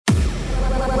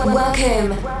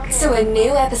Welcome to a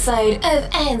new episode of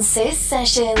NSYS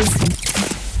Sessions.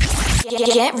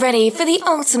 Get ready for the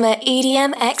ultimate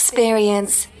EDM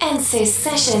experience. NSYS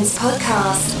Sessions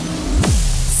podcast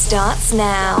starts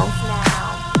now.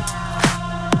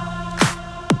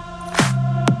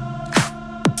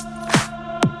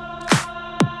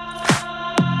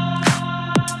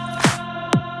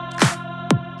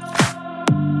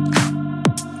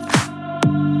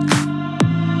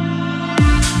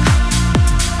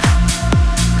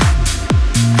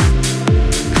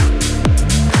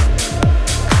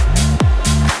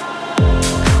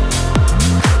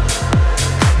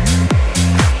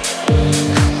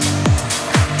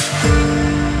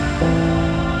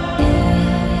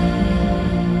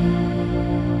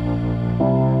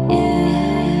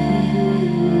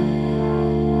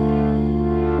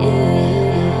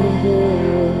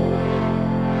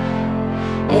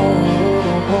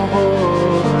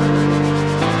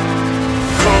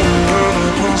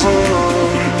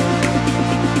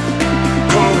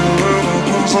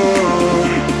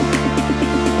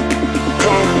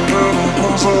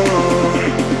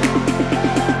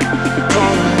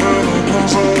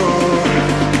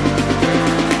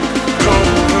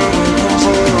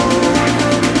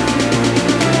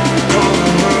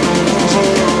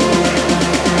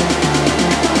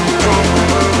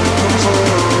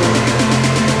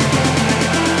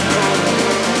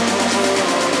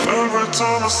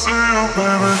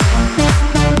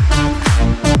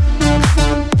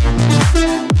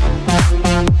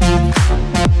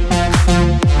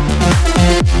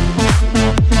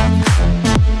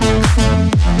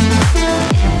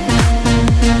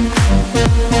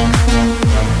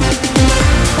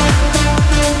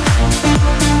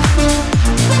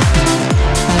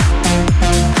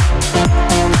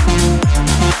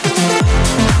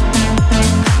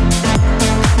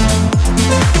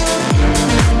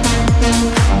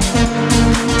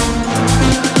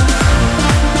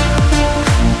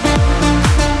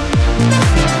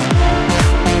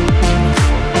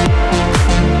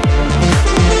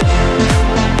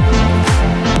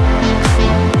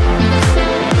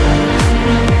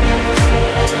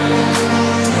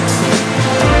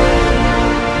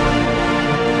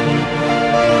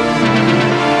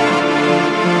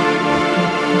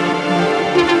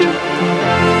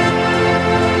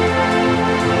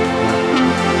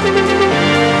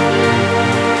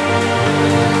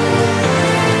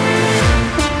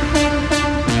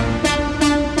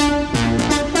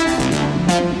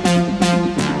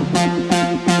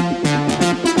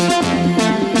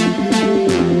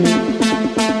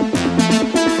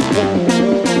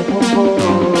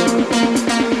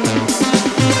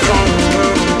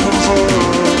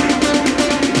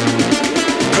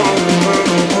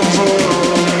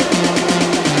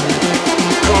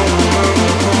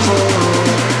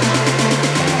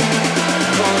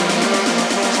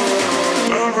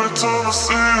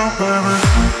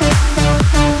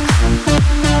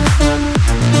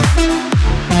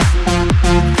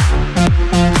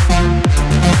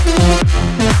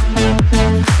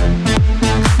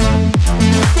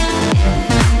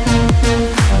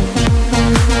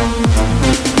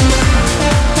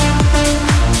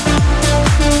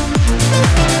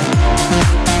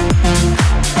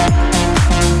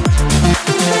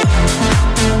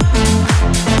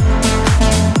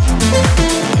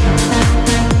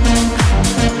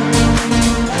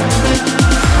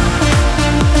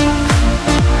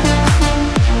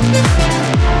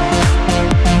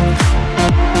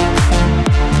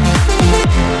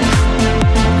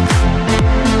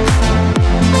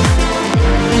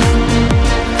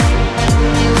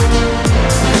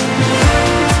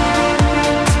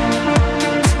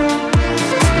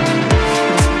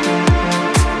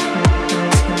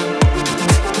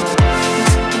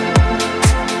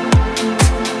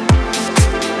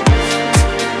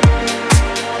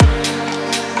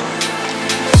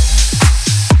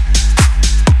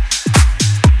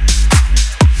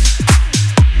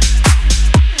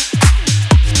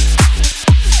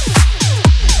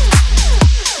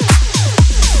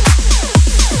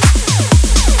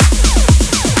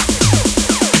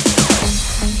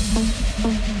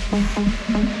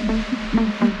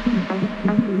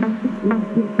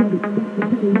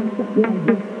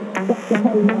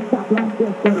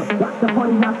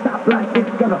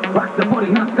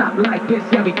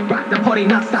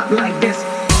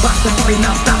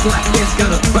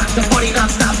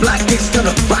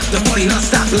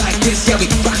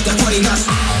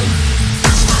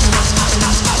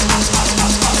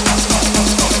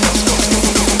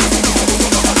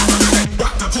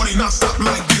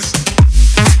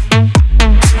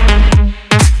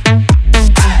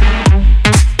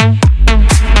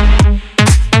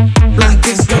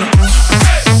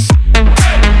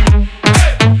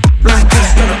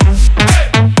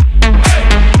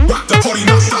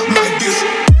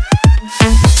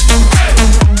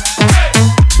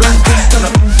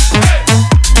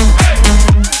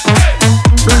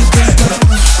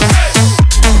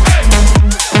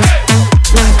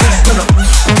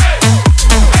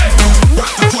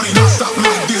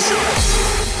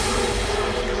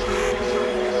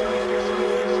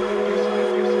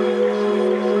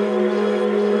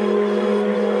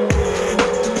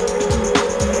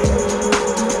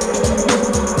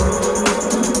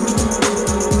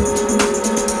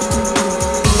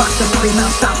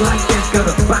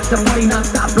 party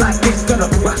non-stop like this. Gonna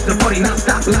rock the party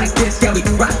non-stop like this. Yeah, we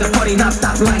rock the party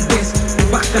non-stop like this.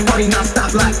 Rock the party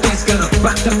non-stop like this. Gonna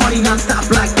rock the party non-stop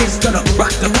like this. Gonna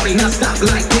rock the party non-stop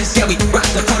like this. Yeah, we rock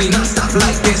the party non-stop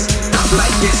like this. Stop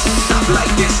like this. Stop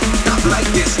like this. Stop like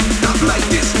this. Stop like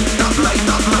this. Stop like.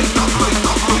 Stop like. Stop like.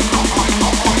 Stop like.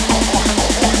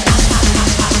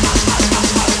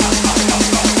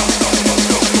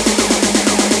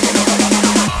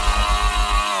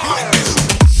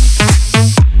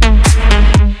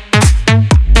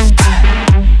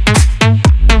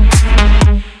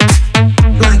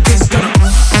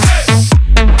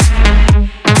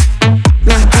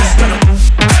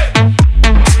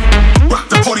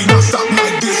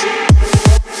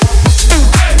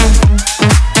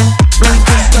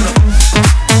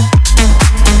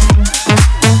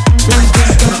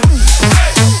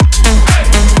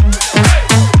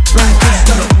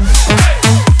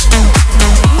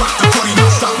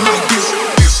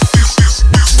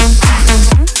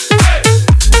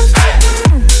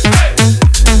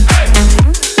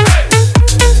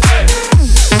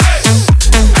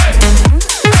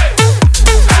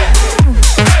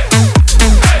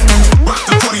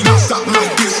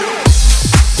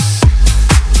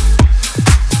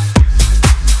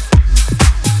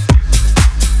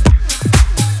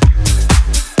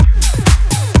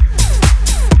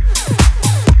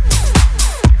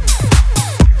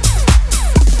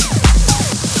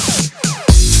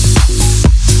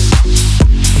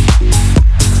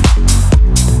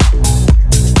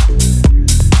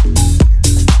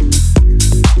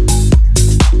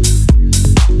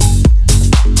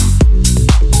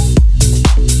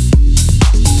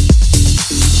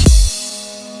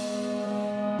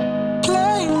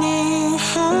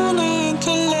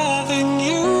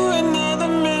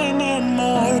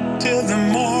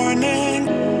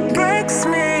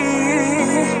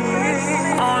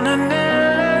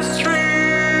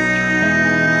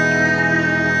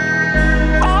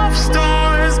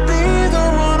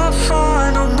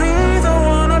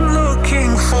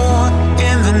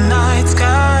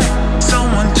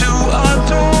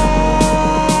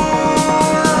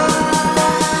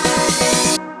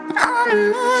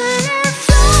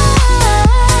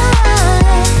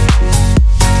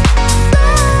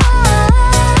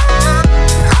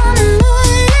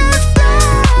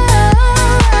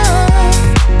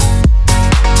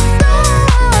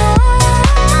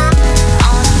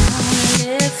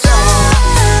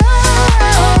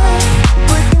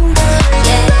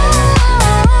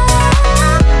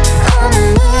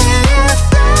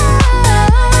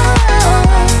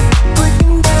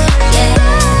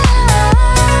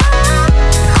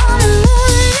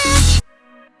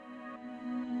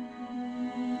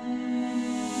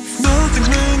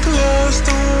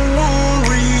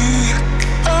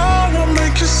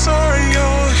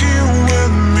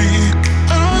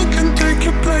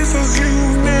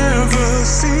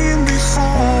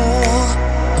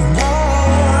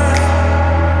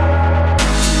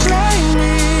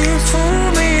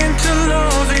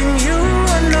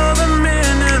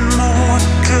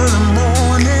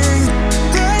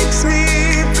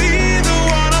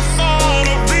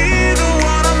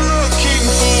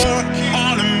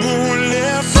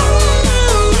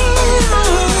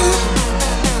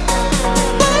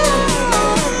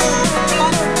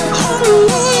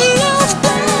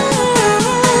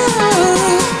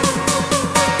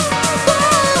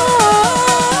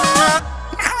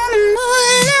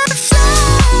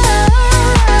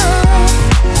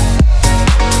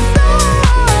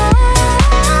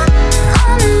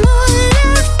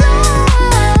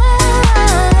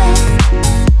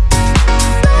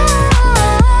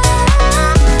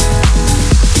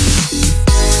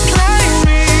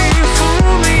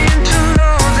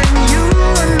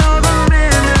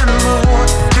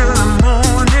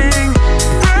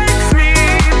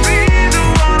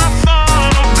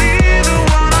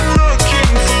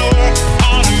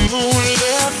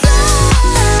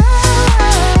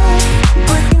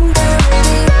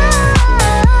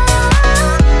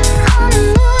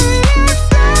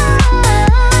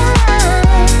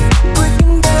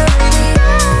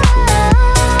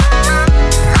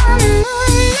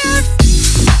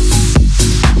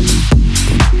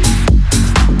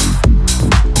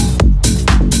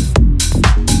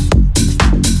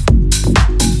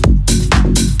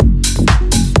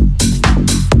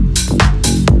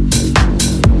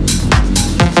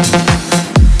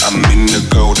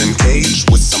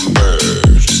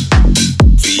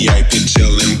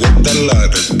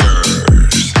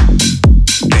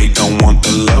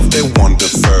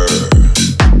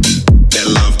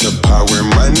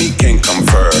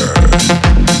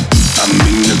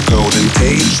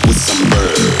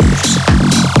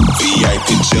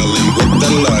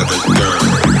 of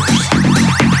girls.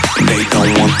 They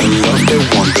don't want the love, they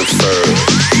want the fur.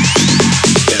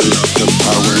 Their love, the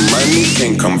power, money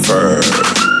can confer.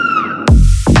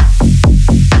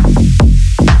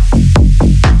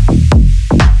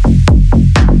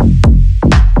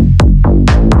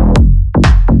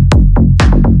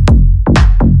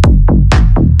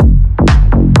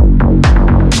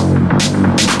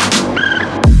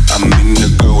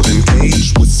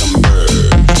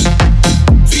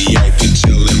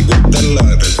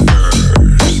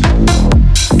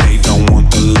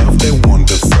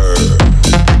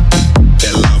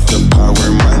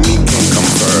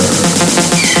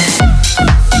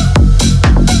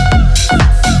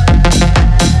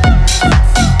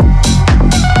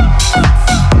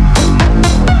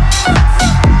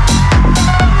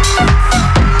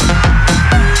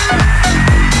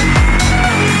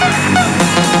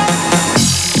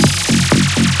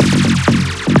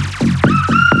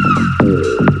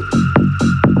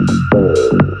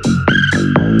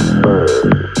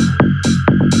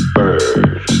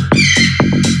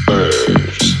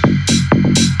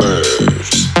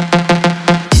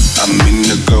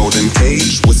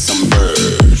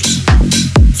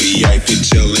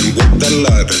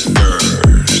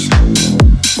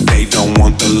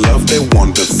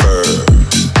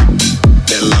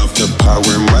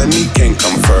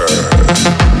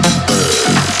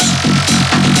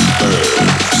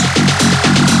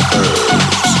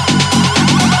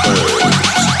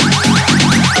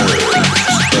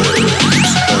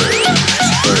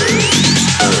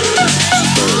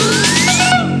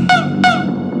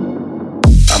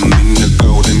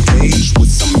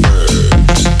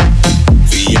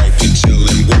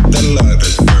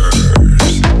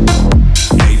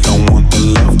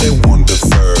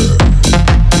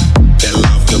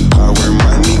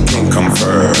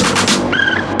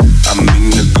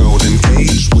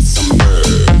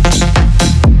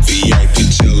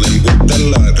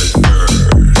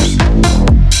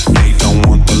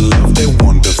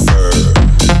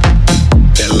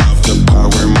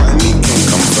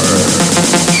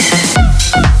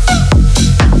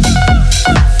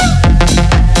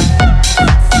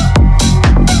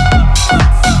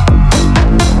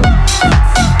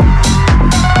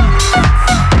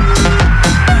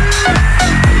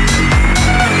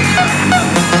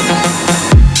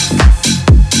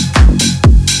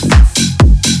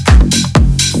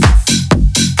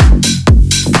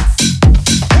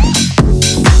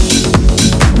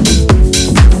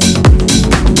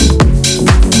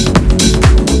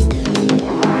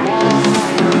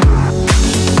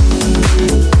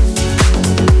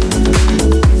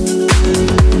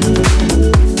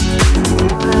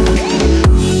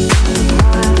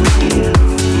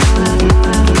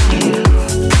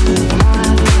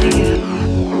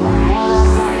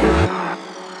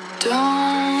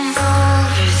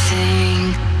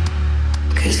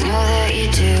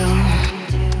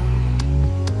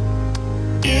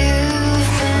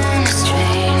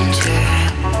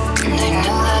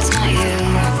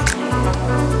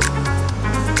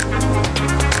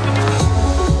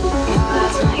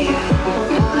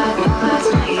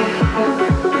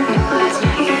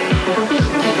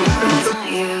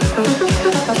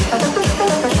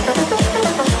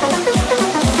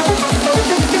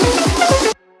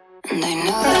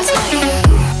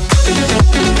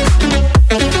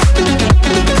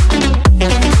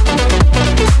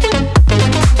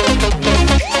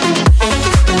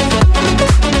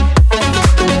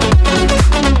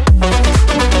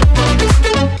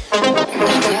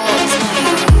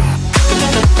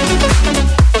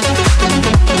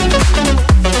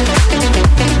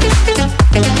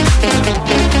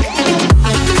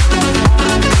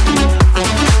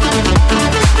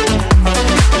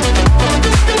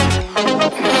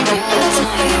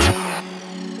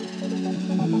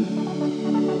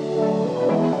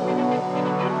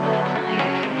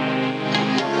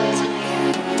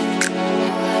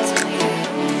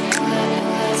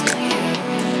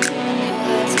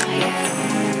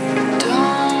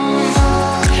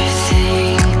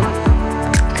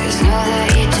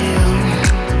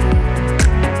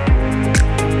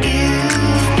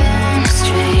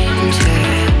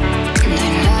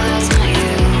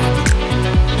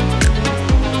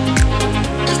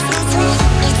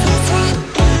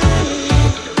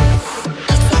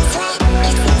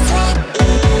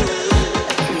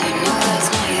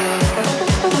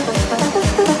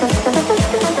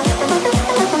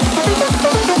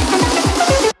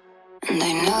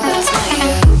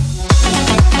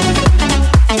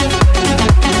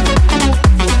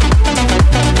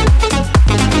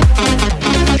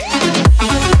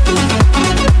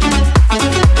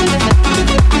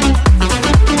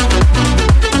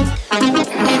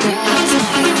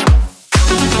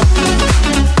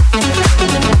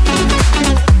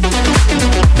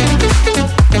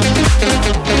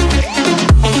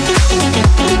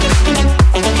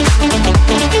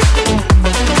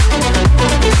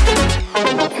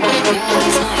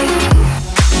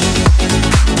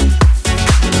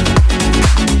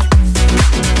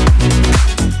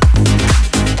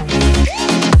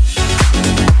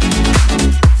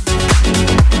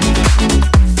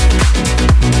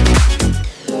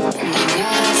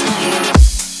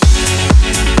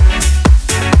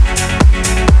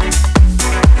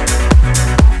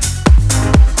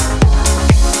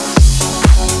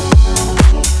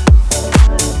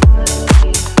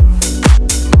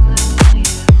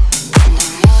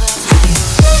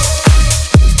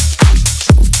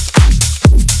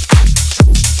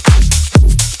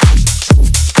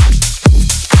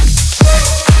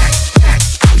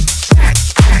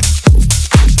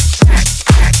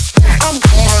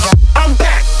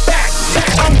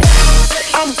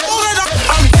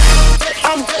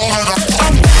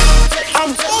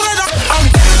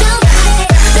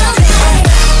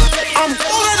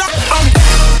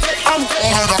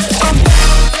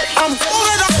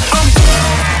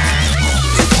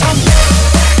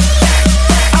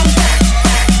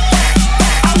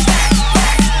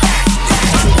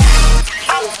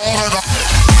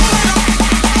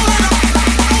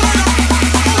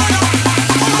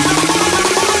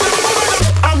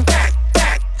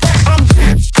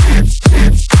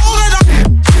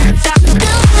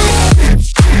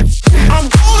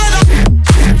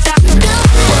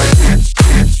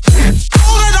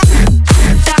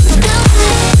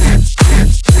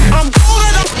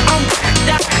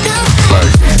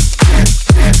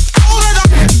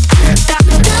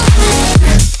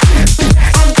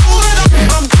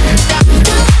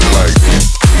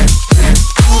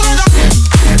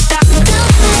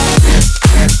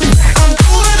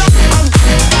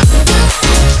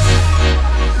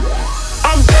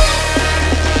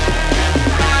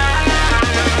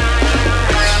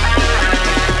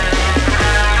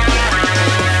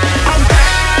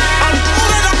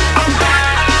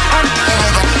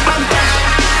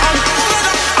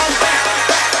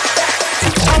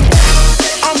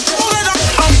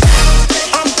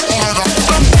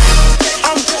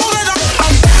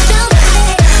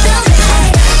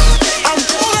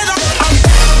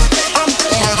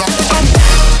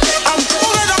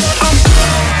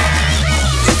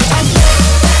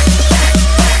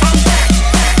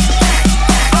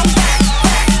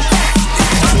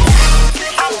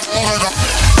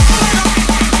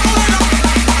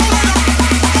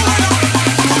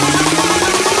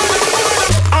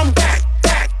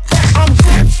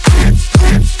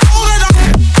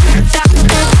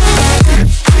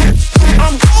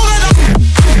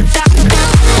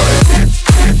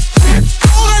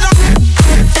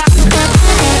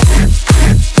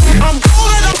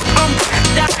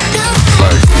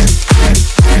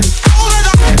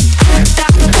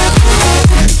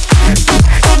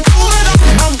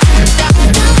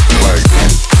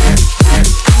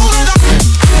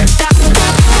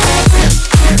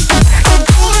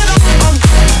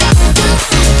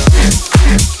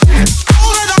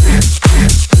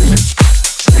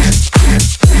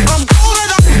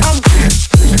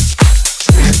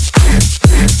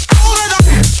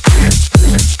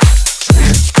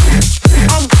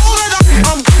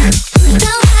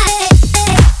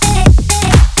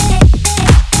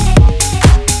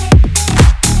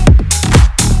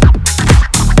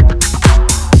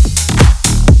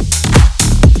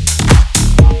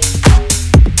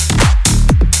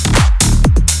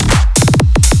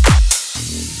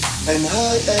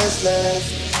 has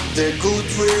left the good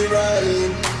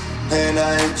rewriting, and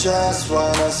I just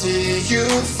wanna see you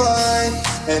fine.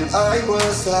 And I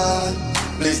was like,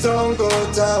 please don't go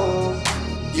down.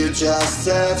 You just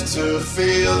have to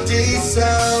feel this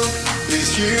sound.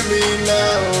 Please hear me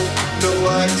now. No,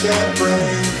 I can't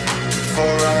pray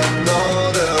for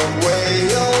another way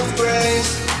of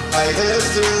grace. I have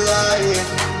to lie,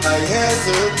 I have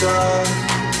to die,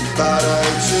 but I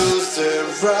choose the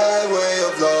right way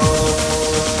of love.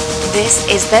 This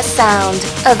is the sound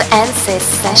of Ansys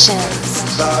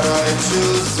Sessions. But I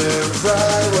choose the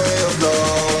right way of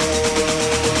love.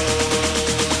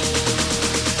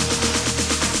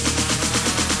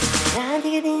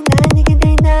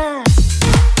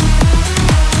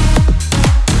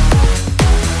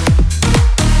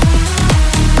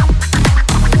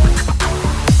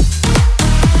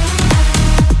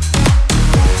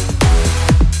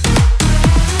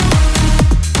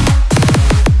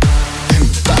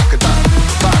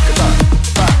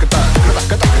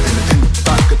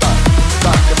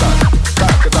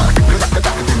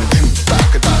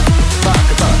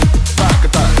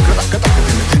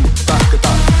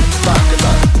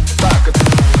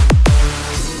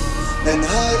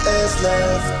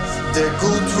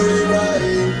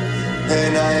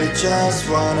 Just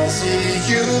wanna see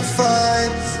you fine,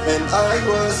 and I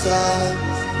was like,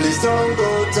 please don't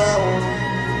go down.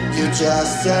 You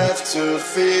just have to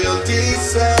feel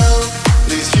this sound.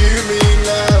 Please hear me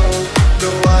now. No,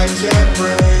 I can't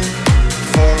pray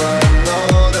for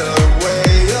another way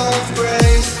of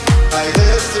grace. I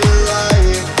have to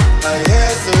lie, I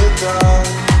have to die,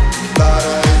 but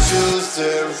I choose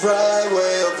the right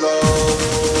way of love.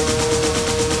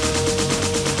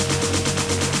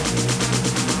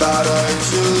 But I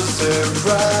choose the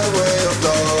right way of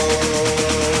love.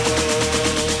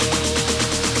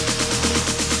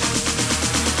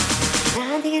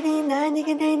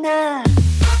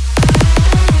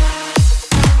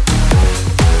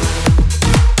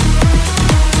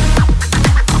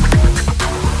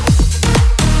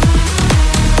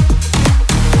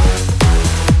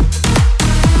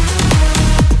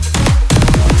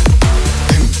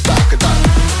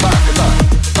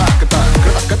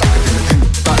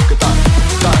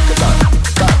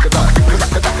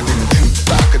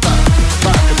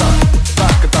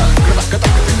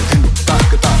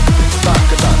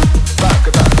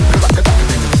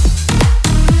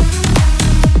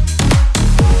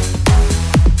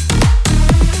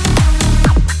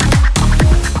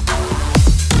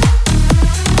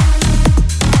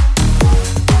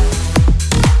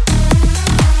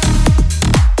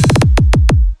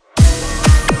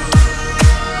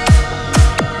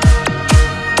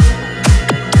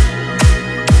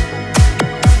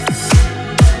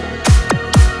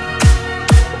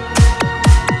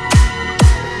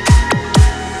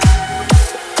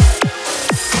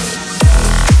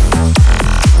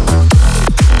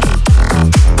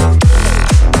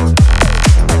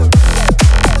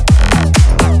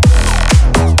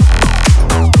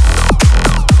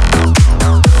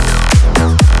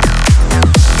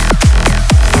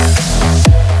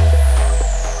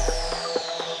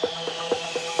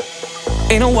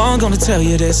 Ain't no one gonna tell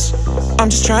you this. I'm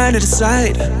just trying to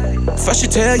decide if I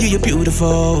should tell you you're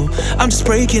beautiful. I'm just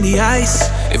breaking the ice.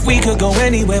 If we could go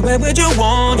anywhere, where would you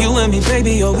want? You and me,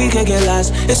 baby, or we could get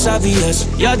lost. It's obvious,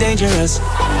 you're dangerous.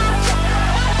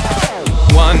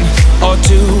 One or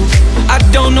two, I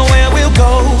don't know where we'll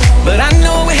go, but I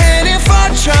know we're heading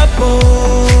for trouble.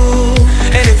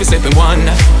 And if we're slipping one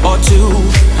or two,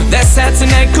 that's how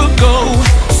tonight could go.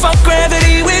 Fuck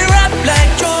gravity, we're up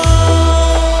like drones.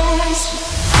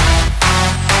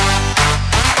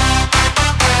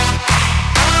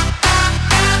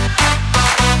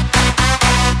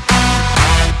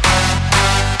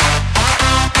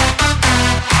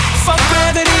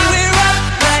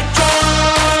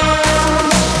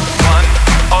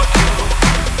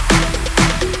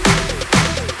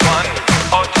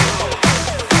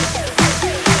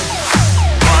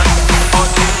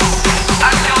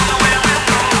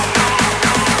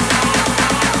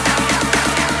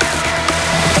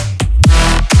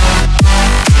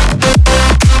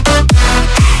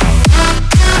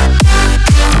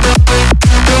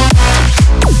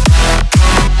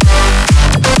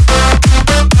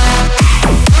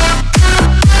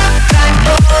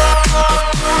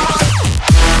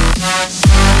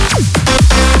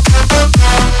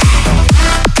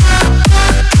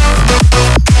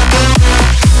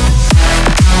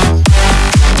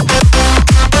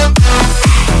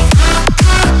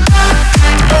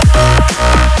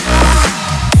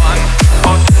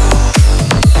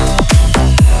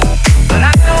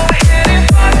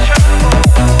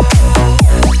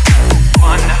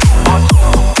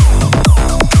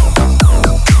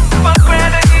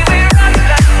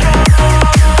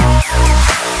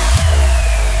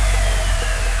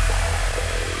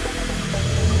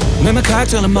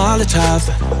 cocktail and Molotov,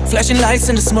 flashing lights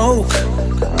in the smoke,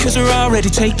 cause we're already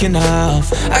taking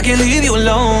off. I can't leave you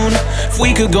alone. If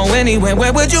we could go anywhere,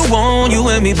 where would you want? You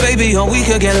and me, baby, or we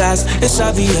could get lost. It's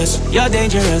obvious, you're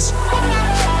dangerous. 1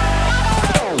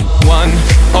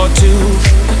 or 2,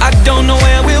 I don't know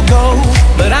where we'll go,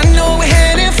 but I know we're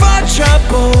heading for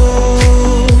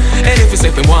trouble. And if it's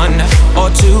sleeping 1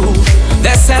 or 2,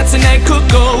 that's how tonight could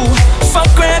go. Fuck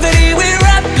gravity, we're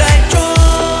up like drones.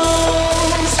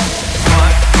 1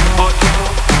 or 2,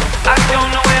 I don't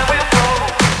know where we'll go,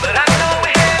 but I know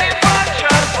we're heading for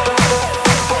trouble.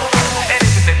 And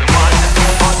if it's sleeping 1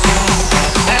 or 2,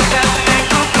 that's how tonight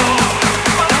could go.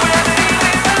 Fuck gravity, we're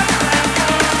up like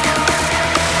drones.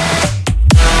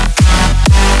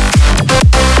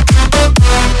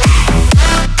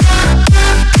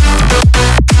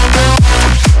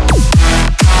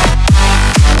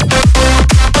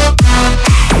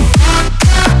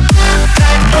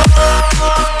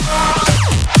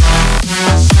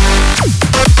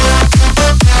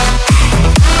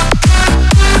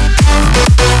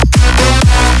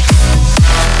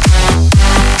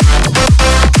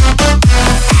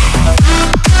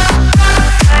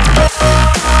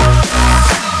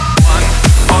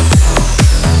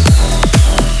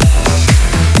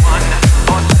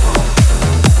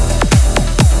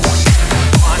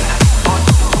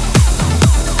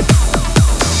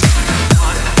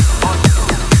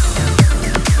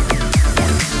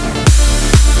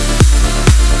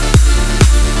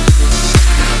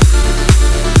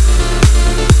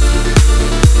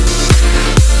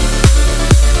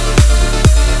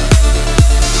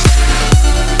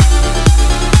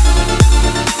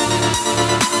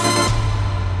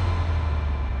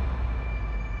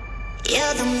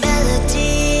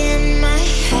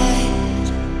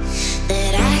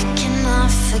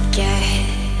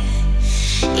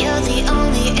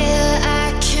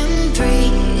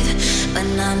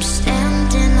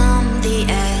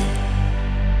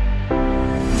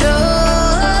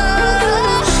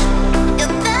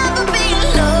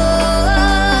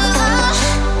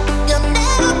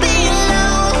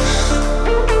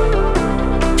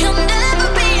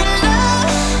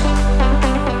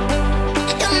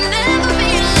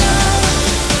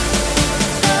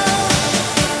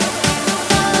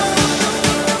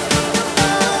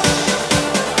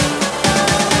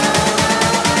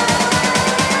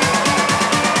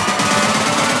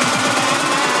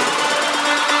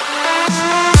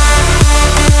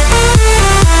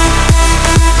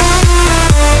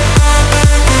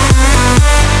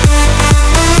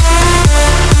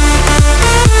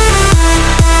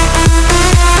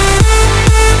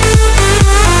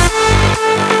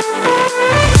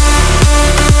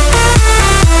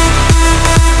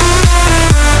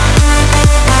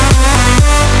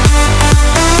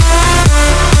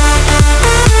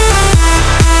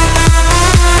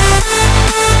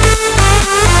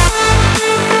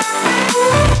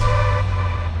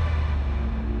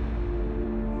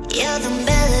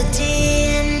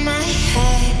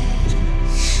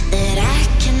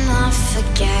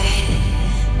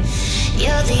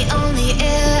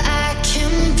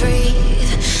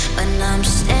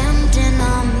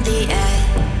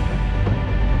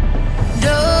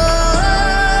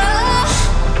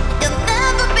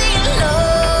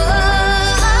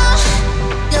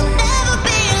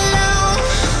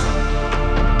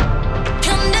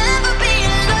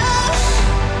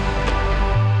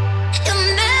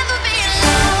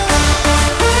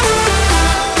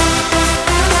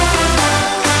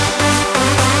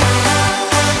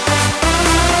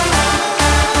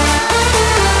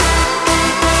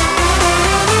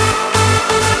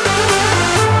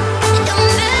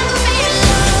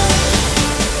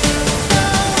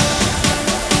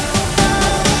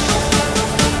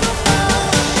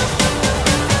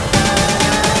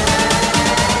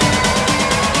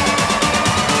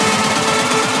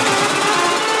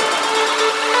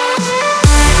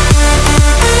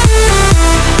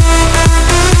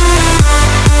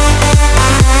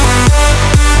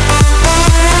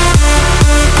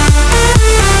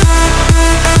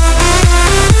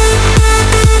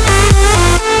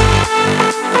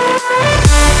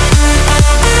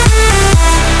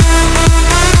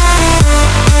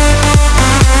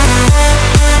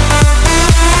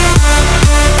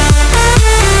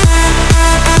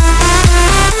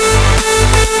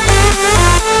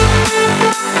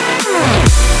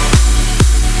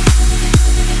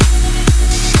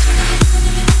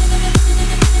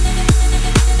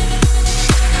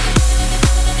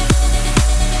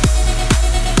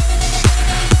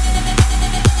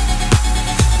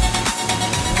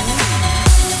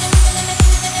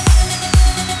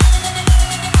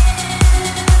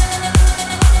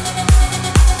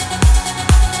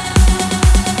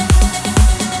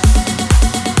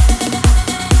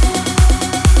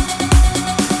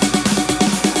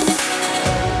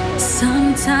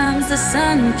 Sometimes the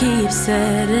sun keeps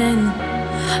setting.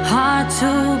 Hard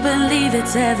to believe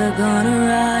it's ever gonna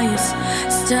rise.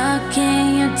 Stuck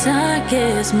in your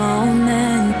darkest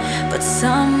moment, but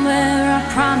somewhere I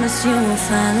promise you will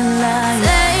find a light.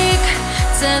 Take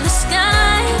to the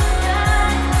sky,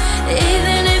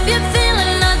 even if you're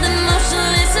feeling nothing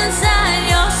motionless inside.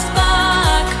 Your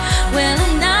spark will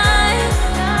ignite,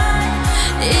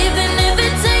 even if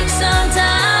it takes some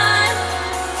time.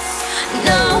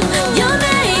 No, you'll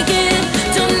make it,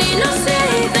 don't need no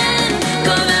saving.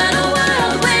 Go out a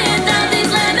world without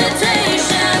these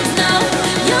limitations. No,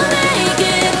 you'll make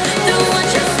it through what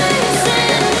you're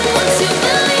facing. Once you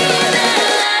believe that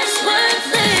life's worth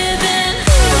living.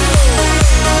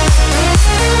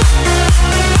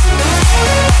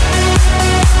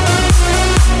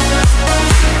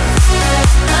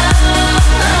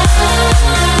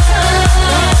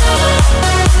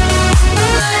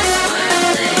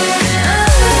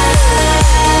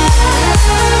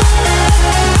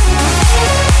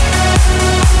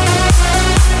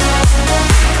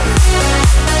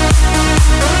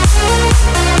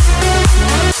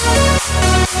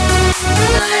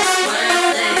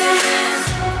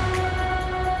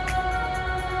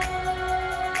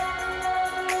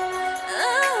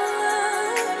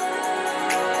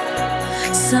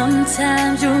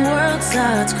 Sometimes your world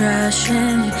starts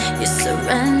crashing. You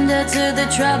surrender to the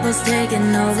troubles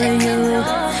taking over you,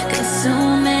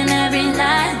 consuming every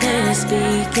lie they're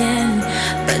speaking.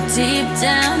 But deep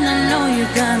down I know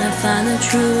you're gonna find the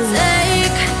truth.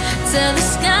 Take to the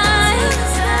sky,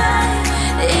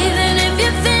 even if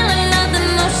you're feeling nothing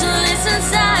motionless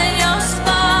inside. Your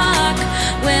spark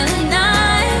will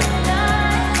ignite,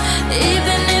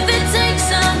 even if it takes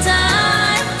some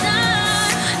time.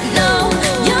 No,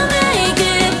 you'll make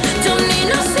it, don't need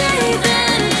no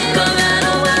saving. Go out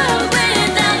a world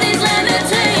without these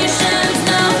limitations.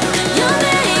 No, you'll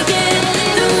make it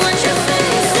through what you're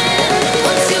facing.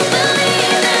 Once you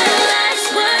believe that life's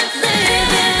worth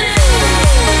living.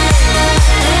 Life's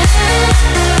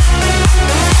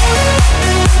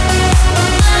worth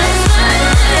living.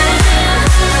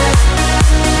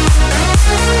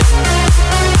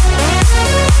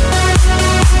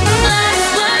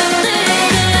 Life's worth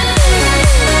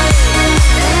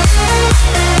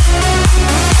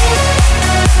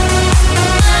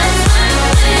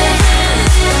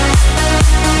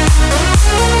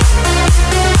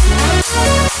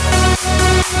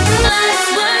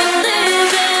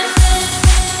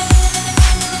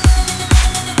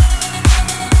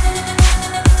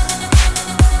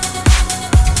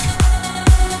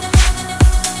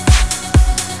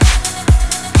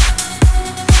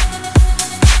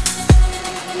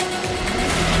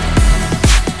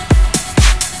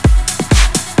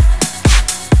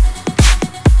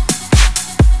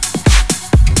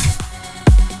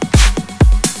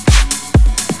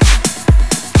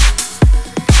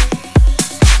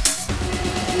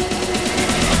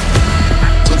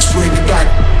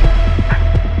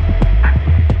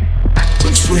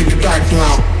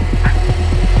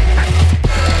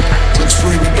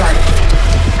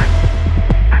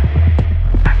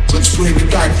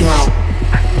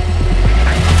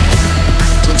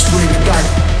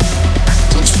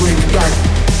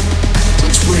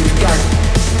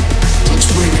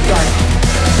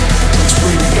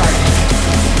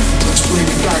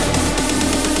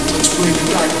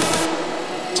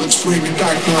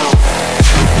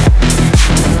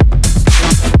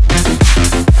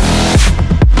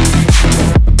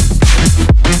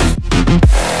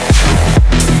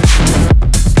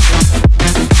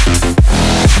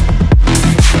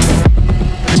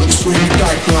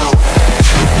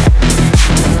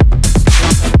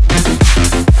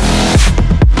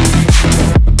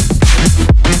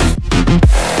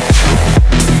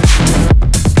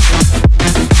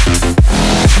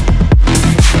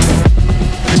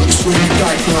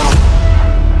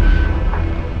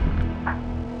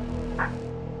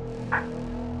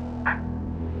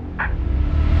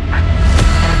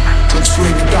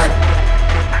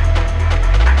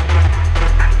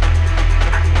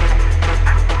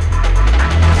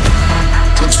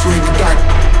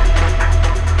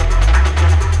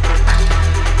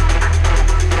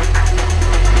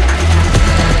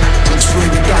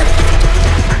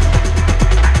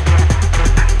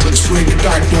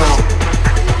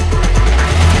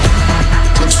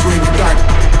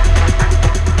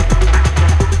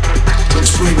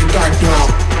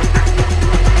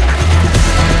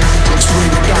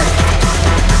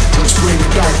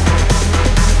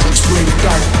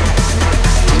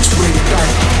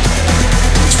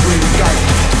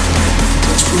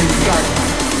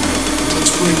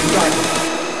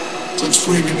Let's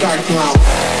bring it back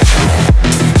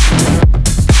now.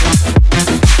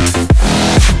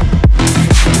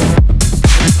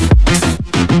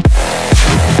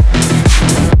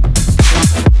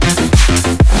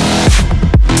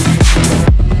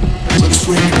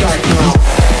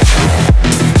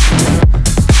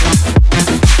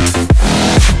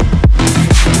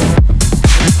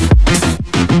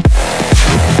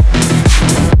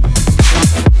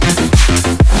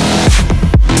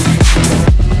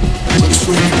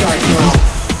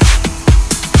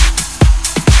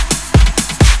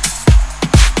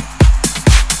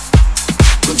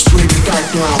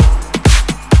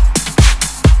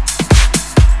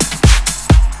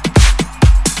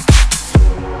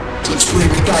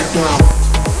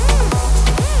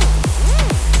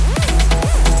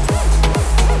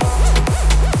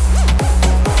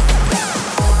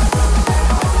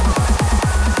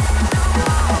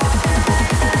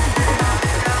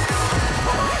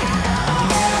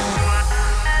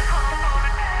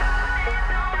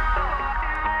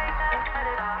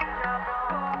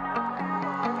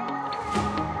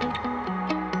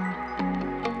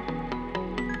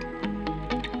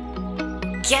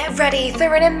 Get ready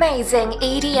for an amazing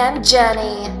EDM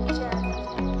journey.